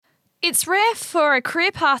It's rare for a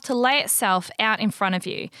career path to lay itself out in front of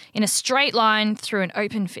you in a straight line through an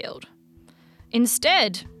open field.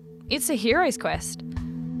 Instead, it's a hero's quest.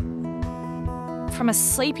 From a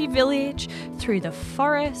sleepy village, through the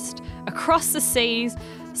forest, across the seas,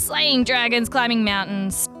 slaying dragons, climbing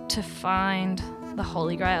mountains, to find the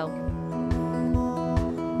Holy Grail.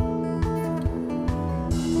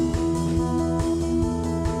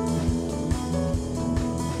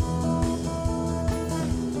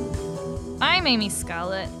 I'm Amy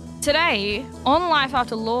Scarlett. Today, on Life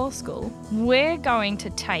After Law School, we're going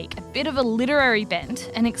to take a bit of a literary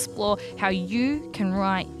bent and explore how you can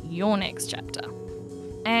write your next chapter.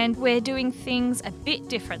 And we're doing things a bit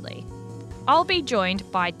differently. I'll be joined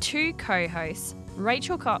by two co-hosts,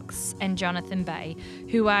 Rachel Cox and Jonathan Bay,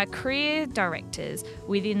 who are career directors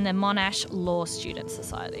within the Monash Law Student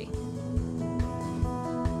Society.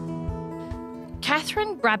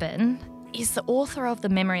 Catherine Brabin is the author of The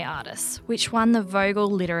Memory Artists, which won the Vogel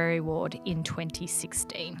Literary Award in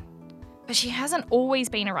 2016. But she hasn't always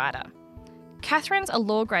been a writer. Catherine's a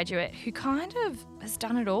law graduate who kind of has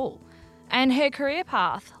done it all. And her career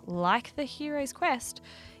path, like the hero's quest,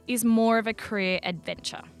 is more of a career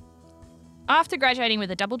adventure. After graduating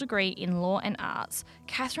with a double degree in law and arts,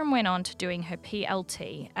 Catherine went on to doing her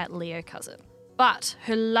PLT at Leo Cousin. But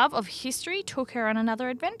her love of history took her on another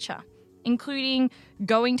adventure, including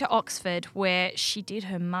going to Oxford, where she did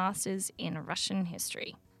her master's in Russian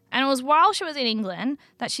history. And it was while she was in England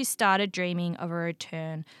that she started dreaming of a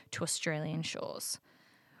return to Australian shores,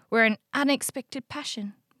 where an unexpected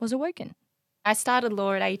passion was awoken. I started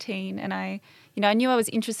law at 18 and I knew I was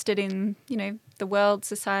interested in, the world,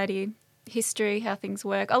 society, history, how things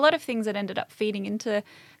work, a lot of things that ended up feeding into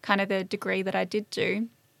kind of the degree that I did do.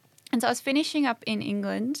 And so I was finishing up in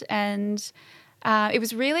England and it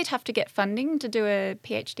was really tough to get funding to do a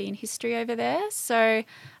PhD in history over there. So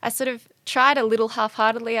I sort of tried a little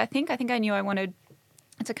half-heartedly, I think. I knew I wanted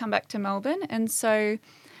to come back to Melbourne. And so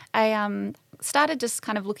I started just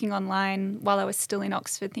kind of looking online while I was still in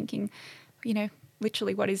Oxford thinking,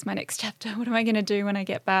 literally what is my next chapter? What am I going to do when I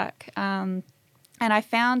get back? And I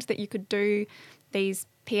found that you could do these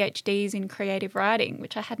PhDs in creative writing,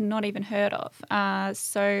 which I had not even heard of.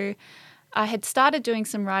 So I had started doing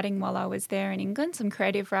some writing while I was there in England, some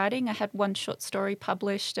creative writing. I had one short story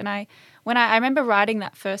published and I remember writing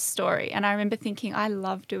that first story and I remember thinking, I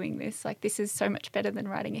love doing this. Like, this is so much better than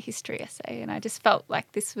writing a history essay. And I just felt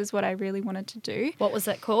like this was what I really wanted to do. What was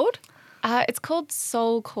that called? It's called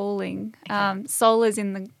Seoul Calling. Okay. Seoul is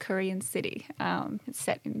in the Korean city. It's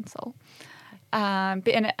set in Seoul. And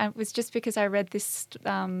it was just because I read this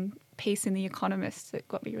piece in The Economist that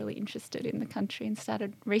got me really interested in the country and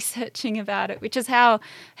started researching about it, which is how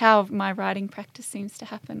my writing practice seems to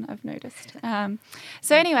happen, I've noticed.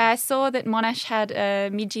 So anyway, I saw that Monash had a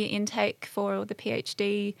mid-year intake for the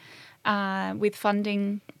PhD with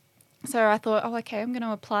funding. So I thought, I'm going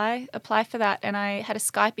to apply for that. And I had a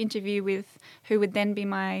Skype interview with who would then be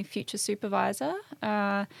my future supervisor,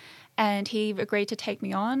 and he agreed to take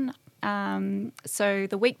me on. So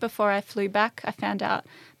the week before I flew back, I found out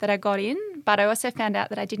that I got in, but I also found out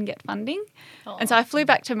that I didn't get funding. Oh. And so I flew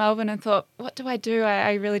back to Melbourne and thought, what do I do?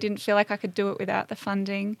 I really didn't feel like I could do it without the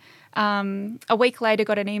funding. A week later,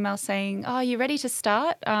 got an email saying, "Oh, you ready to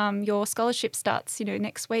start? Your scholarship starts,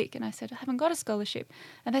 next week." And I said, "I haven't got a scholarship."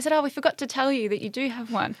 And they said, "Oh, we forgot to tell you that you do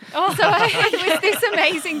have one." Oh. So it was this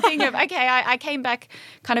amazing thing of, I came back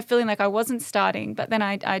kind of feeling like I wasn't starting, but then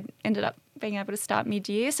I ended up being able to start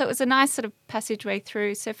mid-year. So it was a nice sort of passageway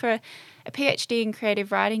through. So for a PhD in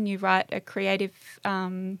creative writing, you write a creative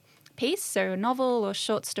piece, so a novel or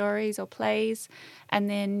short stories or plays, and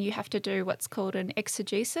then you have to do what's called an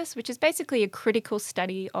exegesis, which is basically a critical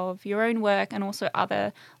study of your own work and also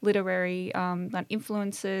other literary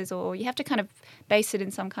influences, or you have to kind of base it in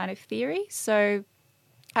some kind of theory. So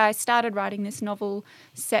I started writing this novel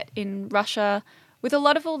set in Russia with a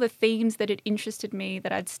lot of all the themes that had interested me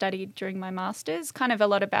that I'd studied during my master's, kind of a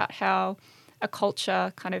lot about how a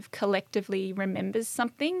culture kind of collectively remembers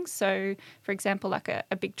something. So, for example, like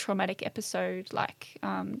a big traumatic episode, like,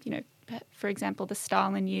 for example, the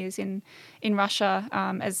Stalin years in Russia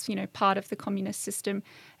as, part of the communist system,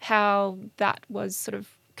 how that was sort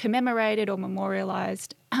of commemorated or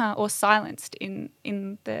memorialized or silenced in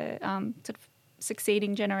the sort of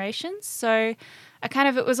succeeding generations. So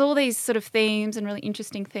it was all these sort of themes and really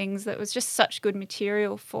interesting things that was just such good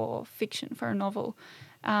material for fiction, for a novel.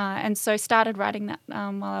 And so started writing that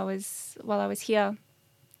while I was here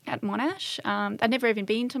at Monash. I'd never even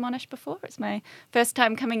been to Monash before. It's my first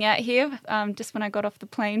time coming out here, just when I got off the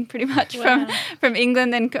plane pretty much from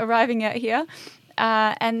England, then arriving out here.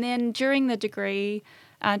 And then during the degree,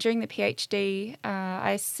 during the PhD,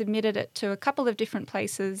 I submitted it to a couple of different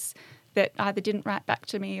places that either didn't write back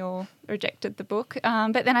to me or rejected the book.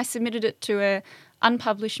 But then I submitted it to a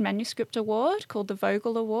unpublished manuscript award called the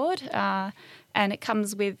Vogel Award, and it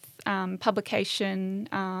comes with publication,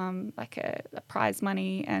 like a prize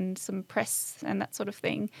money and some press and that sort of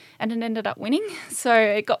thing. And it ended up winning, so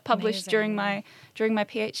it got published during my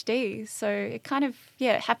PhD. So it kind of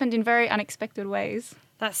it happened in very unexpected ways.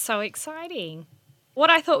 That's so exciting. What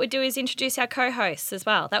I thought we'd do is introduce our co-hosts as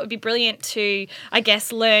well. That would be brilliant to, I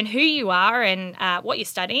guess, learn who you are and what you're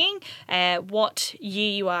studying, what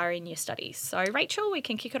year you are in your studies. So, Rachel, we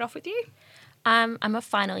can kick it off with you. I'm a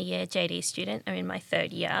final year JD student. I'm in my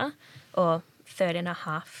third year, or third and a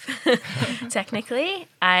half, technically.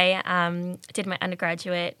 I did my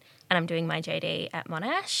undergraduate and I'm doing my JD at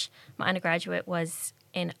Monash. My undergraduate was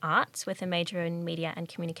in arts with a major in media and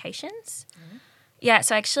communications. Mm-hmm. Yeah,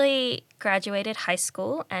 so I actually graduated high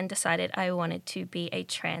school and decided I wanted to be a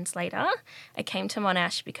translator. I came to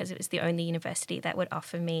Monash because it was the only university that would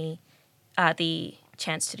offer me the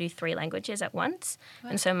chance to do 3 languages at once.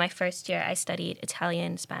 Wow. And so my first year I studied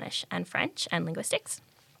Italian, Spanish and French and linguistics.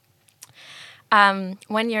 1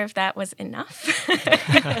 year of that was enough.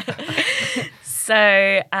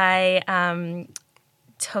 So I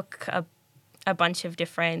took a bunch of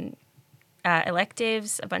different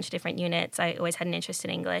electives, a bunch of different units. I always had an interest in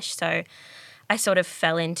English, so I sort of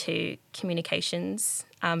fell into communications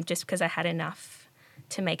just because I had enough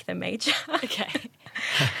to make the major. Okay.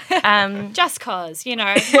 Just cause,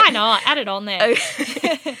 why not? Add it on there.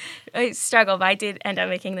 I struggled, but I did end up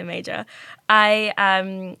making the major.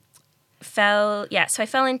 I fell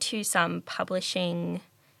into some publishing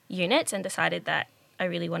units and decided that I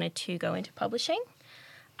really wanted to go into publishing.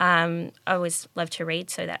 I always loved to read,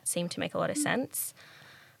 so that seemed to make a lot of sense.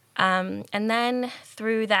 And then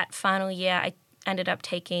through that final year, I ended up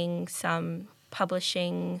taking some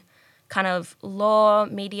publishing kind of law,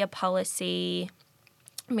 media policy,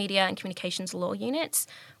 media and communications law units,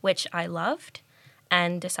 which I loved,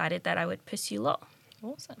 and decided that I would pursue law.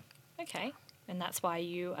 Awesome. Okay. And that's why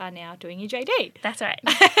you are now doing your JD. That's right.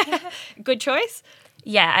 Good choice?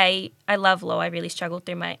 Yeah, I love law. I really struggled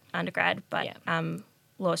through my undergrad, but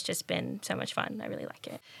law's just been so much fun. I really like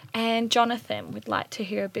it. And Jonathan, we'd like to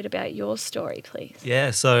hear a bit about your story, please.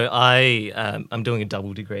 Yeah, so I'm doing a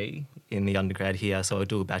double degree in the undergrad here. So I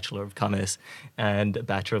do a Bachelor of Commerce and a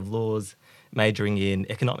Bachelor of Laws, majoring in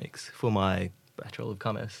economics for my Bachelor of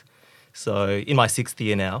Commerce. So in my 6th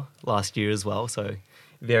year now, last year as well. So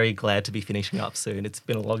very glad to be finishing up soon. It's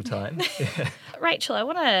been a long time. Rachel, I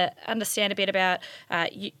want to understand a bit about,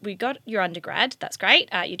 we got your undergrad, that's great.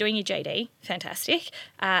 You're doing your JD, fantastic.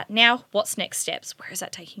 Now, what's next steps? Where is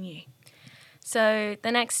that taking you? So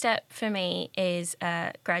the next step for me is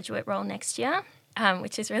a graduate role next year,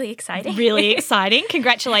 which is really exciting. Really exciting.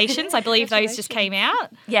 Congratulations. I believe those just came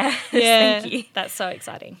out. Yeah, thank you. That's so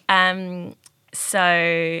exciting. So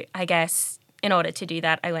I guess in order to do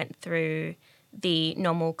that, I went through the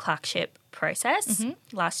normal clerkship process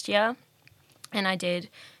last year, and I did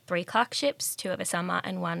 3 clerkships, 2 over summer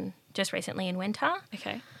and 1 just recently in winter.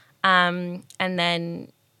 Okay. And then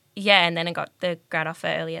I got the grad offer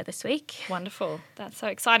earlier this week. Wonderful. That's so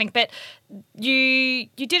exciting. But you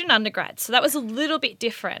did an undergrad, so that was a little bit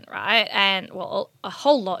different, right? And, well, a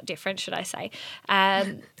whole lot different, should I say.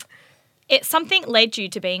 Something led you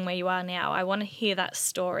to being where you are now. I want to hear that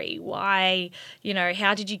story. Why,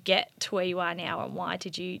 how did you get to where you are now, and why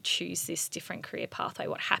did you choose this different career pathway?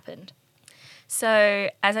 What happened? So,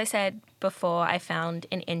 as I said before, I found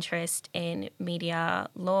an interest in media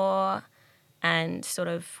law and sort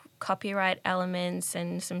of copyright elements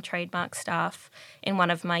and some trademark stuff in one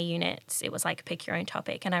of my units. It was like pick your own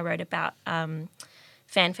topic, and I wrote about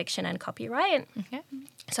fan fiction and copyright. Okay.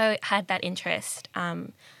 So I had that interest.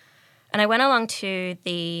 And I went along to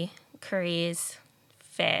the careers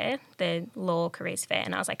fair, the law careers fair,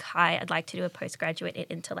 and I was like, hi, I'd like to do a postgraduate in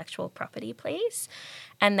intellectual property, please.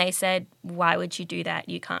 And they said, why would you do that?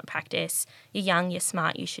 You can't practice. You're young, you're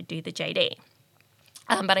smart, you should do the JD.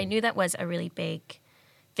 But I knew that was a really big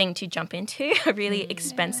thing to jump into, a really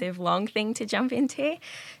expensive, long thing to jump into.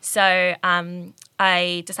 So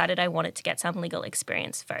I decided I wanted to get some legal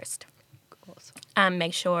experience first. Awesome.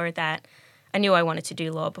 Make sure that I knew I wanted to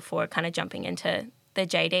do law before kind of jumping into the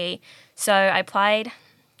JD. So I applied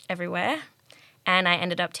everywhere, and I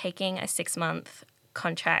ended up taking a 6-month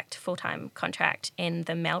contract, full-time contract in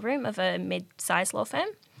the mailroom of a mid-sized law firm.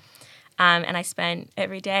 And I spent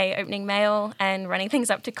every day opening mail and running things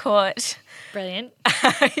up to court. Brilliant.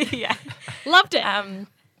 Yeah. Loved it.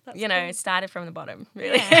 started from the bottom,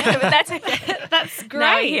 really. But that's okay. That's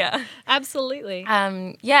Now we're great. here. Absolutely.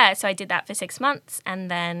 So I did that for 6 months, and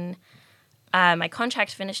then my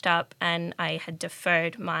contract finished up, and I had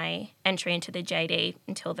deferred my entry into the JD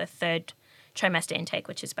until the third trimester intake,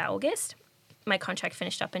 which is about August. My contract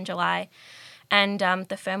finished up in July, and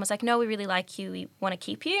the firm was like, no, we really like you. We want to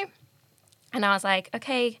keep you. And I was like,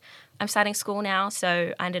 okay, I'm starting school now.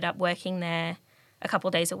 So I ended up working there a couple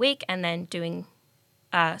of days a week and then doing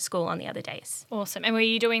school on the other days. Awesome. And were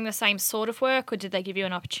you doing the same sort of work, or did they give you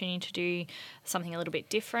an opportunity to do something a little bit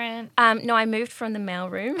different? No, I moved from the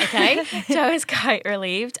mailroom. Okay. So I was quite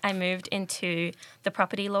relieved. I moved into the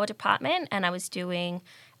property law department, and I was doing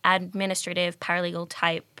administrative paralegal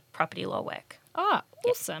type property law work. Oh,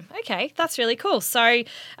 awesome. Okay, that's really cool. So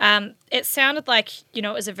it sounded like,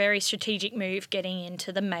 it was a very strategic move getting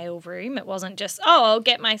into the mailroom. It wasn't just, I'll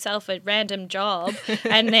get myself a random job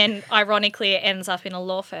and then ironically it ends up in a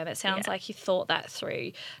law firm. It sounds like you thought that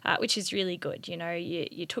through, which is really good.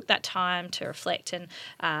 You took that time to reflect and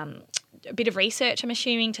a bit of research, I'm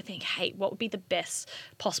assuming, to think, hey, what would be the best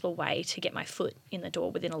possible way to get my foot in the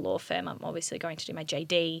door within a law firm? I'm obviously going to do my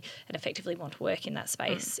JD and effectively want to work in that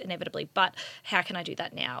space inevitably, but how can I do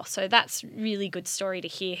that now? So that's really good story to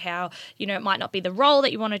hear how, it might not be the role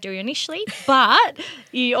that you want to do initially, but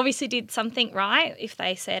you obviously did something right. If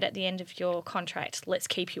they said at the end of your contract, let's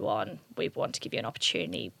keep you on, we want to give you an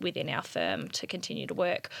opportunity within our firm to continue to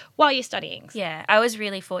work while you're studying. Yeah, I was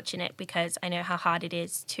really fortunate because I know how hard it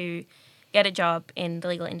is to get a job in the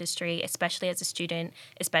legal industry, especially as a student,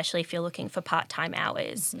 especially if you're looking for part-time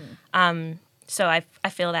hours. So I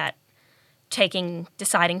feel that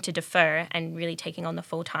deciding to defer and really taking on the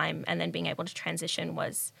full-time and then being able to transition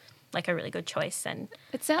was like a really good choice. And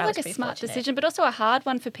it sounds like a smart decision, but also a hard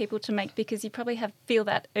one for people to make because you probably feel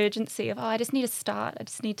that urgency of, I just need to start. I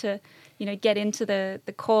just need to, get into the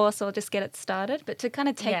course or just get it started. But to kind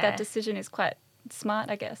of take that decision is quite smart,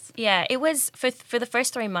 I guess. Yeah, it was for the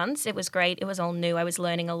first 3 months, it was great. It was all new. I was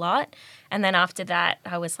learning a lot. And then after that,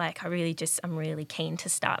 I was like, I'm really keen to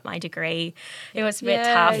start my degree. It was a bit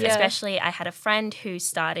tough, especially I had a friend who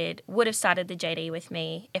would have started the JD with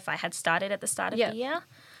me if I had started at the start of the year.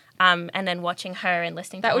 And then watching her and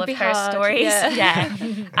listening to all of her stories.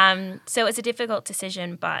 So it was a difficult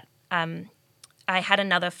decision, but I had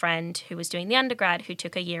another friend who was doing the undergrad who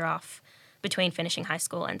took a year off between finishing high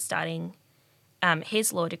school and starting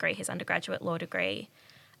his law degree, his undergraduate law degree,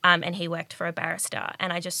 and he worked for a barrister.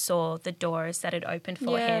 And I just saw the doors that had opened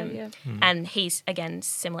for him. Yeah. And he's, again,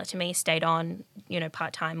 similar to me, stayed on,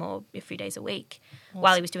 part-time or a few days a week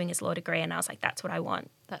while he was doing his law degree. And I was like, that's what I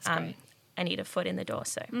want. That's great. I need a foot in the door.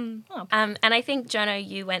 So, and I think, Jono,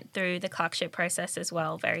 you went through the clerkship process as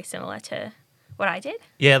well, very similar to what I did.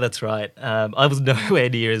 Yeah, that's right. I was nowhere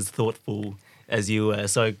near as thoughtful as you were.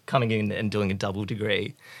 So coming in and doing a double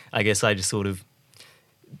degree, I guess I just sort of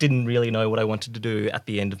didn't really know what I wanted to do at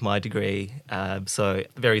the end of my degree. So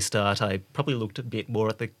at the very start, I probably looked a bit more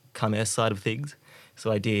at the commerce side of things.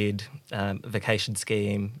 So I did a vacation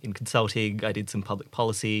scheme in consulting. I did some public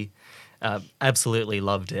policy. Absolutely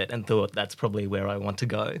loved it and thought that's probably where I want to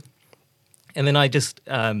go. And then I just,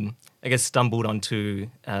 stumbled onto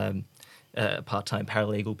a part-time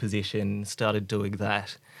paralegal position, started doing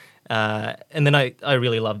that. And then I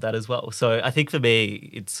really loved that as well. So I think for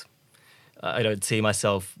me, I don't see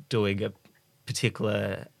myself doing a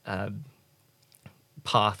particular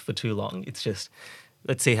path for too long. It's just,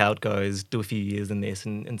 let's see how it goes, do a few years in this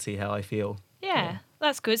and see how I feel. Yeah,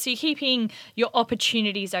 that's good. So you're keeping your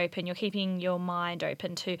opportunities open. You're keeping your mind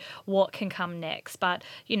open to what can come next. But,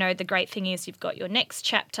 the great thing is you've got your next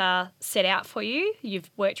chapter set out for you. You've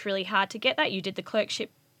worked really hard to get that. You did the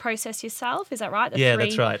clerkship process yourself. Is that right?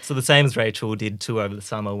 That's right. So the same as Rachel, did 2 over the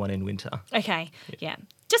summer, 1 in winter. Okay, yeah.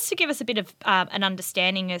 Just to give us a bit of an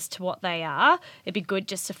understanding as to what they are, it'd be good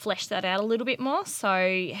just to flesh that out a little bit more.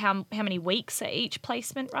 So how many weeks are each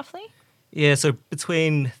placement roughly? Yeah, so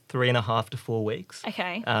between 3.5 to 4 weeks.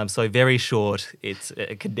 Okay. So very short. It's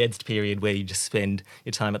a condensed period where you just spend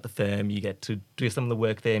your time at the firm. You get to do some of the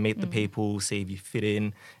work there, meet the people, see if you fit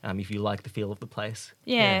in, if you like the feel of the place.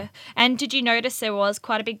 Yeah. And did you notice there was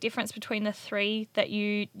quite a big difference between the 3 that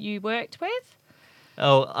you worked with?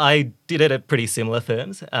 Oh, I did it at pretty similar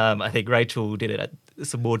firms. I think Rachel did it at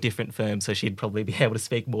some more different firms, so she'd probably be able to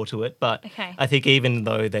speak more to it. But I think even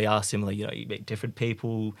though they are similar, you meet different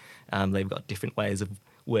people. They've got different ways of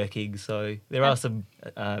working. So there are some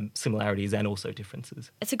similarities and also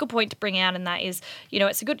differences. It's a good point to bring out, and that is,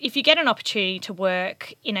 it's a good, if you get an opportunity to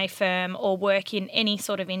work in a firm or work in any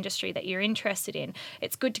sort of industry that you're interested in,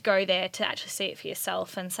 it's good to go there to actually see it for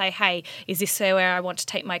yourself and say, hey, is this where I want to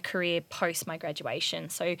take my career post my graduation?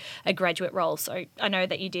 So a graduate role. So I know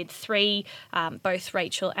that you did 3, both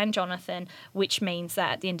Rachel and Jonathan, which means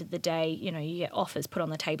that at the end of the day, you get offers put on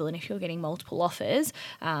the table, and if you're getting multiple offers,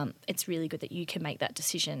 it's really good that you can make that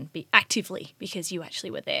decision actively because you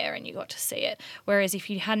actually were there and you got to see it. Whereas if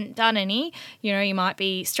you hadn't done any, you might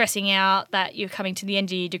be stressing out that you're coming to the end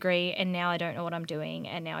of your degree and now I don't know what I'm doing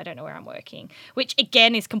and now I don't know where I'm working, which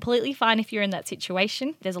again is completely fine if you're in that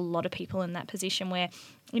situation. There's a lot of people in that position where,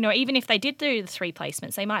 even if they did do the 3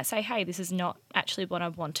 placements, they might say, hey, this is not actually what I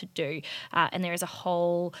want to do. And there is a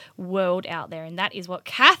whole world out there. And that is what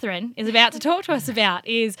Catherine is about to talk to us about,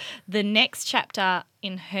 is the next chapter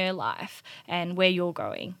in her life and where you're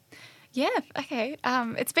going. Yeah, okay.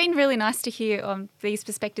 It's been really nice to hear on these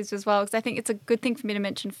perspectives as well, because I think it's a good thing for me to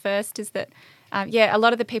mention first is that, a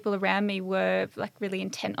lot of the people around me were like really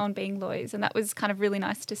intent on being lawyers, and that was kind of really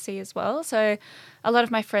nice to see as well. So a lot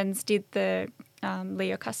of my friends did the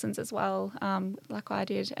Leo Cousins as well, like I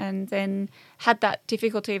did, and then had that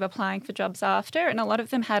difficulty of applying for jobs after, and a lot of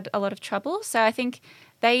them had a lot of trouble. So I think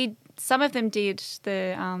some of them did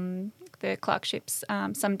the clerkships,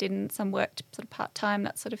 some didn't, some worked sort of part-time,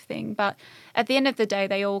 that sort of thing. But at the end of the day,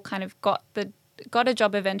 they all kind of got a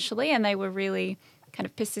job eventually, and they were really kind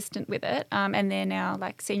of persistent with it, and they're now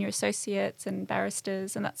like senior associates and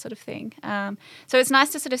barristers and that sort of thing. So it's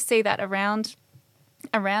nice to sort of see that around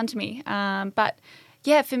me. But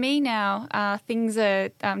yeah, for me now, things are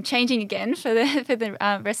changing again for the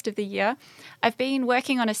rest of the year. I've been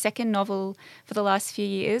working on a second novel for the last few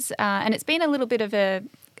years, and it's been a little bit of a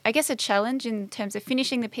challenge in terms of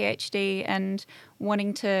finishing the PhD and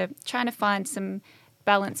trying to find some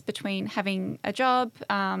balance between having a job,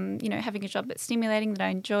 having a job that's stimulating, that I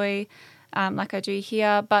enjoy, like I do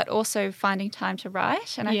here, but also finding time to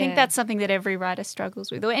write. And I think that's something that every writer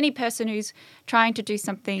struggles with, or any person who's trying to do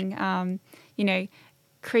something,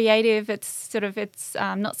 creative. It's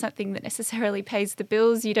not something that necessarily pays the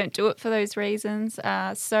bills. You don't do it for those reasons.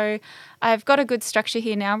 So I've got a good structure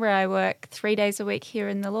here now where I work 3 days a week here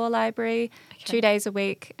in the law library, 2 days a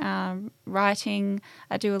week writing.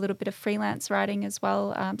 I do a little bit of freelance writing as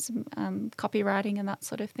well, some copywriting and that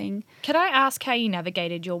sort of thing. Could I ask how you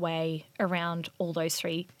navigated your way around all those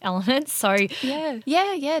 3 elements? So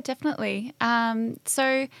yeah, definitely.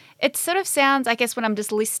 So it sort of sounds, I guess, when I'm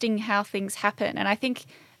just listing how things happen, and I think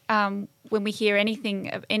when we hear anything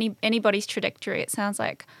of anybody's trajectory, it sounds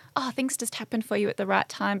like, things just happen for you at the right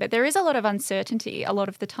time. But there is a lot of uncertainty a lot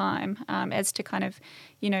of the time as to kind of,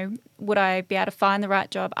 would I be able to find the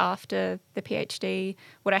right job after the PhD?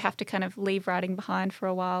 Would I have to kind of leave writing behind for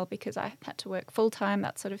a while because I had to work full time,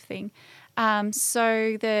 that sort of thing.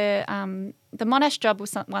 So the Monash job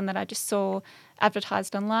was one that I just saw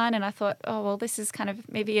advertised online, and I thought, this is kind of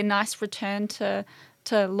maybe a nice return to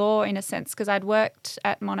law in a sense, because I'd worked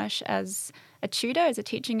at Monash as a tutor, as a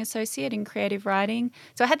teaching associate in creative writing.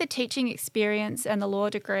 So I had the teaching experience and the law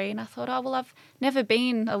degree, and I thought, I've never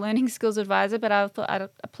been a learning skills advisor, but I thought I'd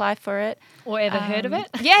apply for it. Or ever heard of it?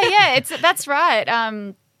 Yeah, that's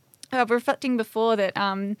right. Reflecting before that,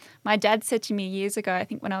 my dad said to me years ago, I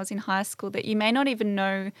think when I was in high school, that you may not even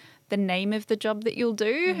know the name of the job that you'll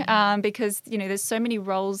do because, there's so many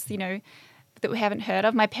roles, that we haven't heard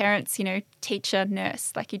of. My parents, teacher,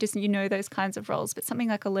 nurse, like you know those kinds of roles, but something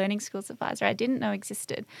like a learning skills advisor I didn't know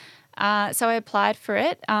existed. So I applied for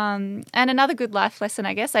it. And another good life lesson,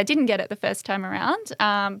 I guess, I didn't get it the first time around,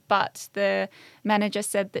 but the manager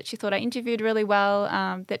said that she thought I interviewed really well,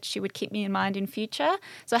 that she would keep me in mind in future.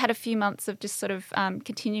 So I had a few months of just sort of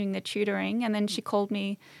continuing the tutoring, and then she called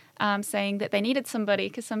me saying that they needed somebody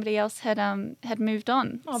because somebody else had moved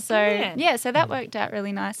on. Oh, so brilliant. yeah, so that worked out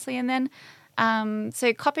really nicely. And then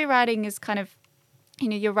so copywriting is kind of,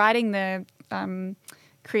 you're writing the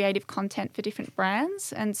creative content for different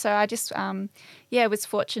brands. And so I just, was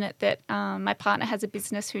fortunate that my partner has a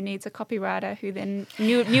business who needs a copywriter, who then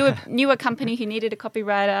knew a company who needed a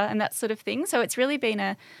copywriter and that sort of thing. So it's really been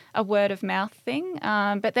a word of mouth thing.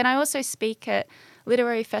 But then I also speak at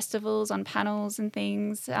literary festivals, on panels and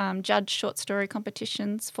things, judge short story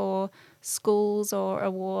competitions for schools or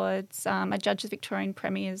awards. I judged the Victorian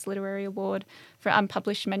Premier's Literary Award for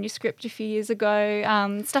unpublished manuscript a few years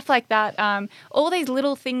ago, stuff like that. All these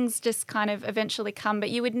little things just kind of eventually come,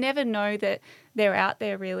 but you would never know that they're out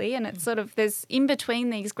there really. And it's sort of, there's in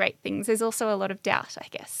between these great things, there's also a lot of doubt, I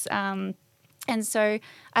guess. And so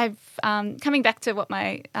I've coming back to what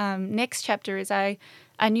my next chapter is, I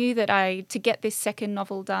knew that to get this second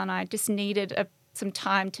novel done, I just needed some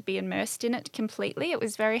time to be immersed in it completely. It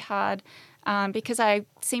was very hard because I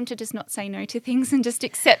seem to just not say no to things and just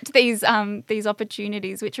accept these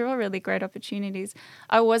opportunities, which are all really great opportunities.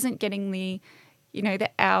 I wasn't getting the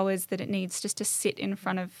hours that it needs just to sit in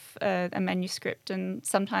front of a manuscript and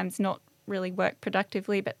sometimes not really work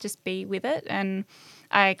productively, but just be with it. And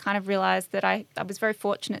I kind of realised that I was very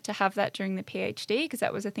fortunate to have that during the PhD, because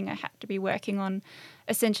that was a thing I had to be working on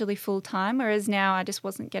essentially full time, whereas now I just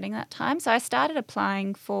wasn't getting that time. So I started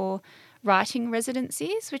applying for writing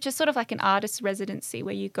residencies, which is sort of like an artist residency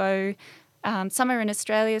where you go, some are in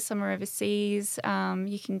Australia, some are overseas.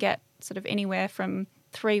 You can get sort of anywhere from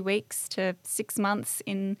 3 weeks to 6 months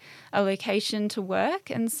in a location to work.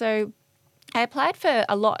 And so I applied for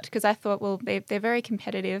a lot because I thought, well, they're very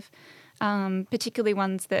competitive, particularly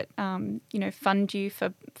ones that, fund you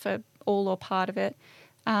for all or part of it.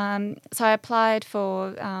 So I applied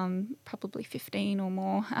for probably 15 or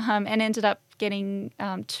more and ended up getting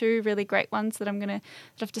 2 really great ones that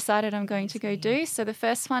I've decided I'm going to go do. So the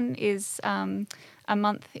first one is a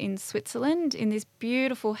month in Switzerland in this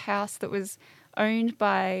beautiful house that was owned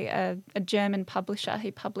by a German publisher.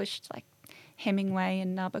 He published like Hemingway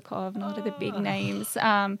and Nabokov and a lot of the big names.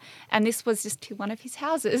 And this was just one of his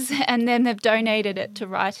houses. And then they've donated it to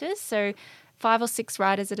writers. So 5 or 6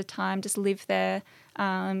 writers at a time just live there.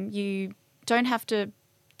 You don't have to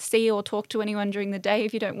see or talk to anyone during the day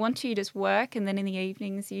if you don't want to. You just work, and then in the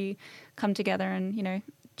evenings you come together and,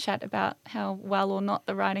 chat about how well or not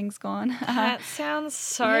the writing's gone. That sounds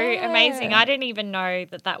so amazing. I didn't even know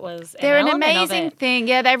that was They're an amazing thing.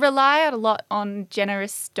 Yeah, they rely a lot on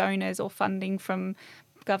generous donors or funding from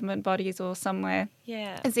government bodies or somewhere.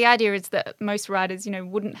 Yeah. Because the idea is that most writers,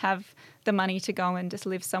 wouldn't have the money to go and just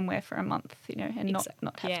live somewhere for a month, and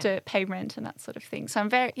not have to pay rent and that sort of thing. So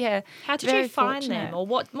I'm very, How did you find them, or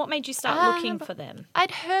what made you start looking for them?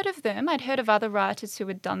 I'd heard of them. I'd heard of other writers who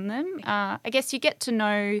had done them. I guess you get to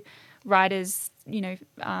know writers,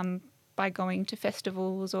 by going to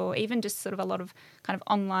festivals or even just sort of a lot of kind of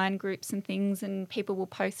online groups and things, and people will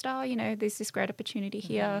post, there's this great opportunity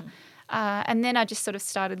here. And then I just sort of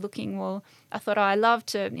started looking. Well, I thought, I love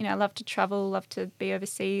to travel, love to be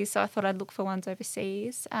overseas. So I thought I'd look for ones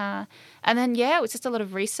overseas. And then, it was just a lot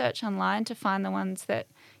of research online to find the ones that,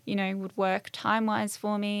 would work time-wise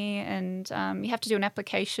for me. And you have to do an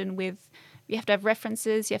application you have to have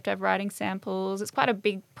references, you have to have writing samples. It's quite a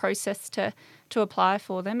big process to apply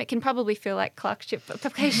for them. It can probably feel like clerkship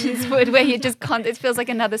applications would, where you just it feels like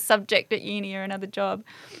another subject at uni or another job.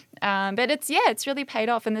 But it's really paid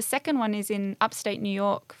off. And the second one is in upstate New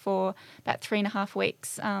York for about 3.5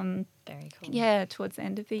 weeks. Very cool. Yeah, towards the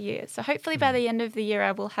end of the year. So hopefully by the end of the year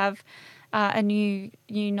I will have a new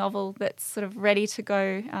novel that's sort of ready to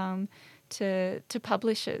go to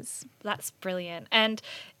publishers. That's brilliant. And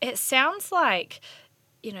it sounds like,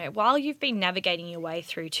 while you've been navigating your way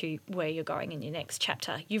through to where you're going in your next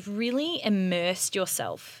chapter, you've really immersed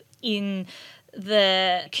yourself in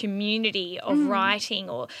the community of writing,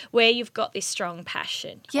 or where you've got this strong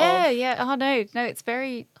passion. Yeah. Oh no, it's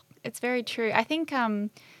very true. I think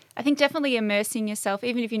definitely immersing yourself,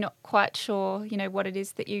 even if you're not quite sure, what it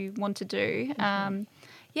is that you want to do.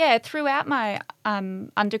 Throughout my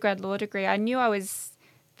undergrad law degree, I knew I was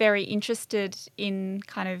very interested in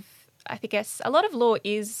kind of, I guess, a lot of law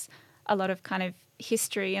is a lot of kind of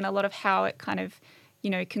history and a lot of how it kind of,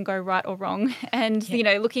 can go right or wrong. And,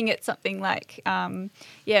 looking at something like,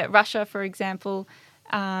 Russia, for example,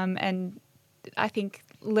 and I think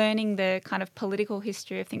learning the kind of political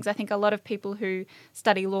history of things. I think a lot of people who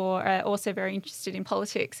study law are also very interested in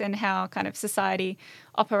politics and how kind of society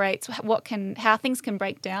operates, how things can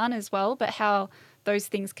break down as well, but how those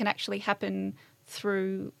things can actually happen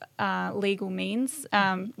through legal means.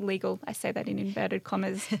 Legal, I say that in inverted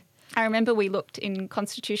commas. I remember we looked in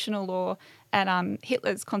constitutional law at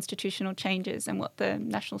Hitler's constitutional changes and what the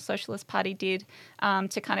National Socialist Party did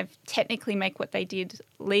to kind of technically make what they did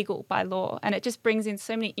legal by law. And it just brings in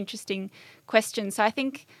so many interesting questions. So I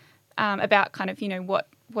think about kind of,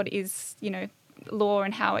 what is, law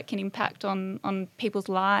and how it can impact on people's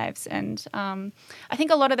lives. And I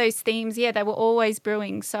think a lot of those themes, they were always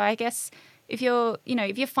brewing. So I guess if you're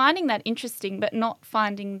finding that interesting but not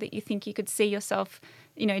finding that you think you could see yourself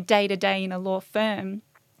day to day in a law firm,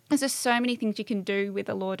 there's just so many things you can do with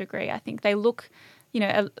a law degree. I think they look,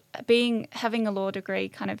 having a law degree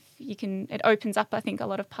kind of, it opens up, I think, a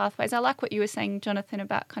lot of pathways. I like what you were saying, Jonathan,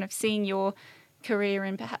 about kind of seeing your career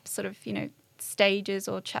in perhaps sort of, stages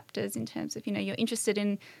or chapters in terms of, you're interested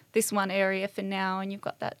in this one area for now and you've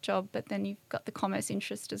got that job, but then you've got the commerce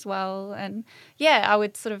interest as well. And yeah, I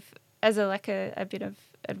would sort of, as a bit of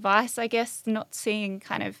advice, I guess, not seeing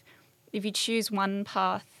kind of, if you choose one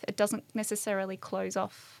path, it doesn't necessarily close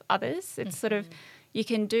off others. It's sort of,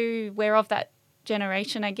 we're of that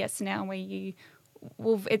generation, I guess, now where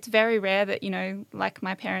it's very rare that, like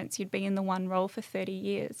my parents, you'd be in the one role for 30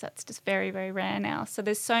 years. That's just very, very rare now. So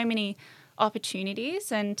there's so many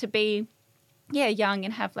opportunities, and to be, young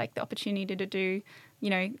and have like the opportunity to do,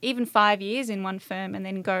 even 5 years in one firm and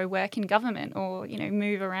then go work in government or,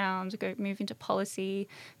 move around, move into policy,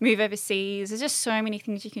 move overseas. There's just so many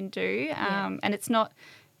things you can do. And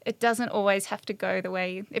it doesn't always have to go the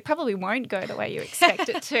way, it probably won't go the way you expect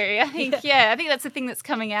it to. I think that's the thing that's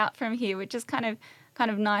coming out from here, which is kind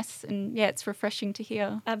of nice, and it's refreshing to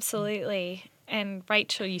hear. Absolutely. And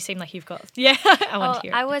Rachel, you seem like you've got, I want to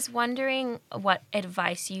hear it. I was wondering what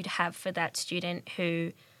advice you'd have for that student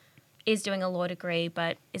who is doing a law degree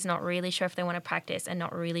but is not really sure if they want to practice and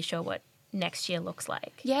not really sure what next year looks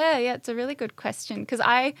like. Yeah, it's a really good question, because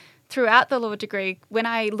throughout the law degree, when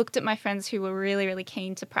I looked at my friends who were really, really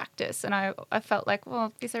keen to practice, and I felt like,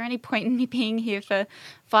 well, is there any point in me being here for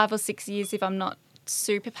 5 or 6 years if I'm not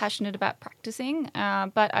super passionate about practicing?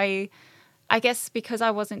 But I guess because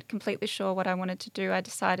I wasn't completely sure what I wanted to do, I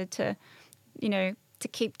decided to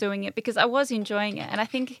keep doing it because I was enjoying it. And I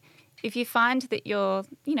think if you find that you're,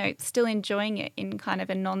 still enjoying it in kind of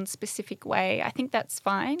a non-specific way, I think that's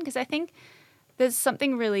fine, because I think there's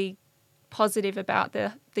something really positive about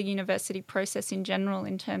the university process in general,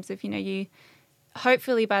 in terms of, you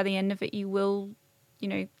hopefully by the end of it you will,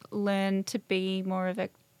 learn to be more of a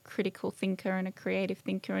critical thinker and a creative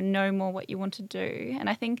thinker and know more what you want to do. And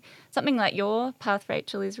I think something like your path,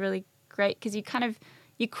 Rachel, is really great, because you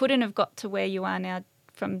couldn't have got to where you are now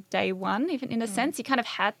from day one, even in a sense. You kind of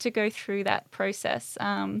had to go through that process.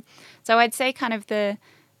 So I'd say kind of the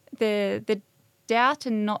doubt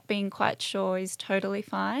and not being quite sure is totally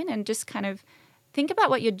fine, and just kind of think about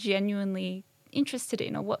what you're genuinely interested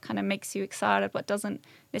in, or what kind of makes you excited, what doesn't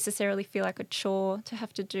necessarily feel like a chore to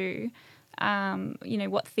have to do.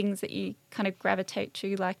 What things that you kind of gravitate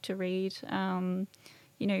to, like to read,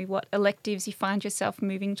 what electives you find yourself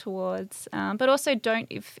moving towards. But also don't,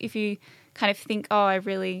 if you kind of think, I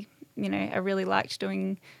really liked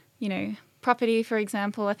doing, property, for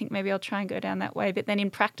example, I think maybe I'll try and go down that way. But then in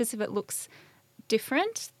practice, if it looks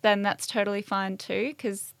different, then that's totally fine too,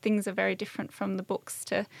 because things are very different from the books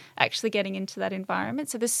to actually getting into that environment.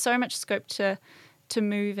 So there's so much scope to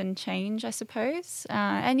move and change, I suppose.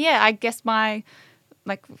 I guess my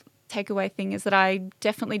takeaway thing is that I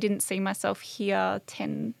definitely didn't see myself here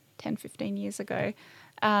 10, 15 years ago.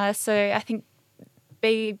 So I think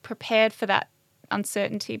be prepared for that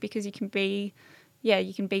uncertainty, because you can be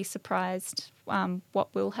surprised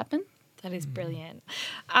what will happen. That is brilliant.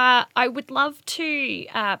 I would love to,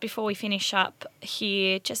 before we finish up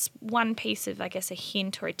here, just one piece of, I guess, a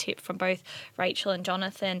hint or a tip from both Rachel and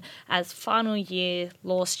Jonathan as final year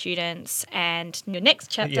law students, and your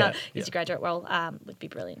next chapter is your graduate role, would be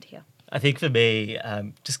brilliant to hear. I think for me,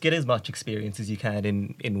 just get as much experience as you can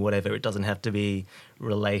in whatever. It doesn't have to be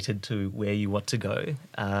related to where you want to go.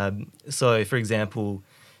 So, for example,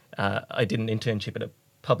 I did an internship at a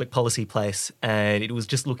public policy place, and it was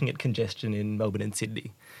just looking at congestion in Melbourne and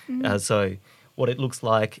Sydney. So what it looks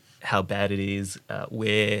like, how bad it is,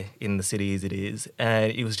 where in the cities it is.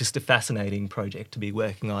 And it was just a fascinating project to be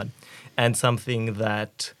working on, and something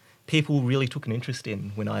that people really took an interest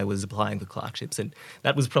in when I was applying for clerkships. And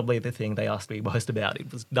that was probably the thing they asked me most about.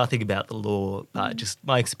 It was nothing about the law, just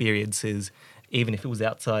my experiences, even if it was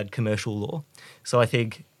outside commercial law. So I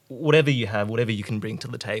think whatever you have, whatever you can bring to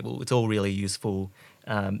the table, it's all really useful.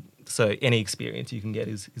 So any experience you can get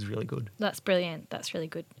is really good. That's brilliant. That's really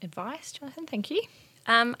good advice, Jonathan. Thank you.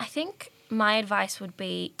 I think my advice would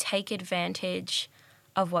be take advantage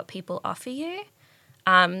of what people offer you.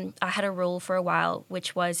 I had a rule for a while,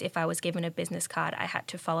 which was if I was given a business card, I had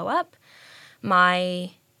to follow up.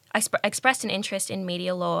 I expressed an interest in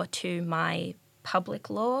media law to my public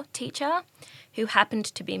law teacher, who happened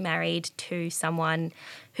to be married to someone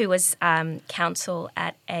who was counsel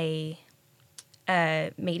at a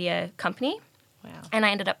media company. Wow. And I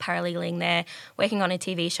ended up paralegaling there, working on a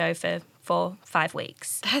TV show for 4-5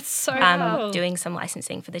 weeks. That's so cool. Doing some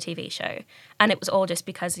licensing for the TV show. And it was all just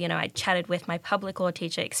because, I chatted with my public law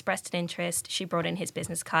teacher, expressed an interest, she brought in his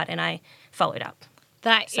business card, and I followed up.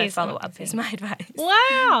 That So is follow up amazing. is my advice.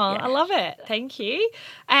 Wow, I love it. Thank you.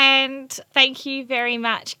 And thank you very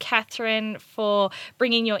much, Catherine, for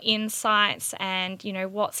bringing your insights and, you know,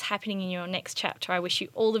 what's happening in your next chapter. I wish you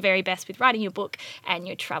all the very best with writing your book and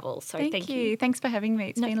your travels. So thank you. Thanks for having me.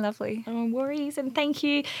 It's been lovely. No worries. And thank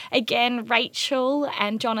you again, Rachel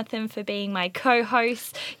and Jonathan, for being my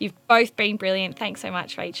co-hosts. You've both been brilliant. Thanks so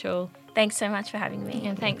much, Rachel. Thanks so much for having me.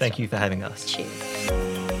 And thanks. Thank you for having us. Cheers.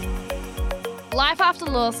 Life After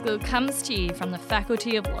Law School comes to you from the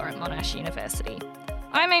Faculty of Law at Monash University.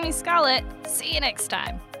 I'm Amy Scarlett. See you next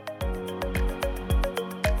time.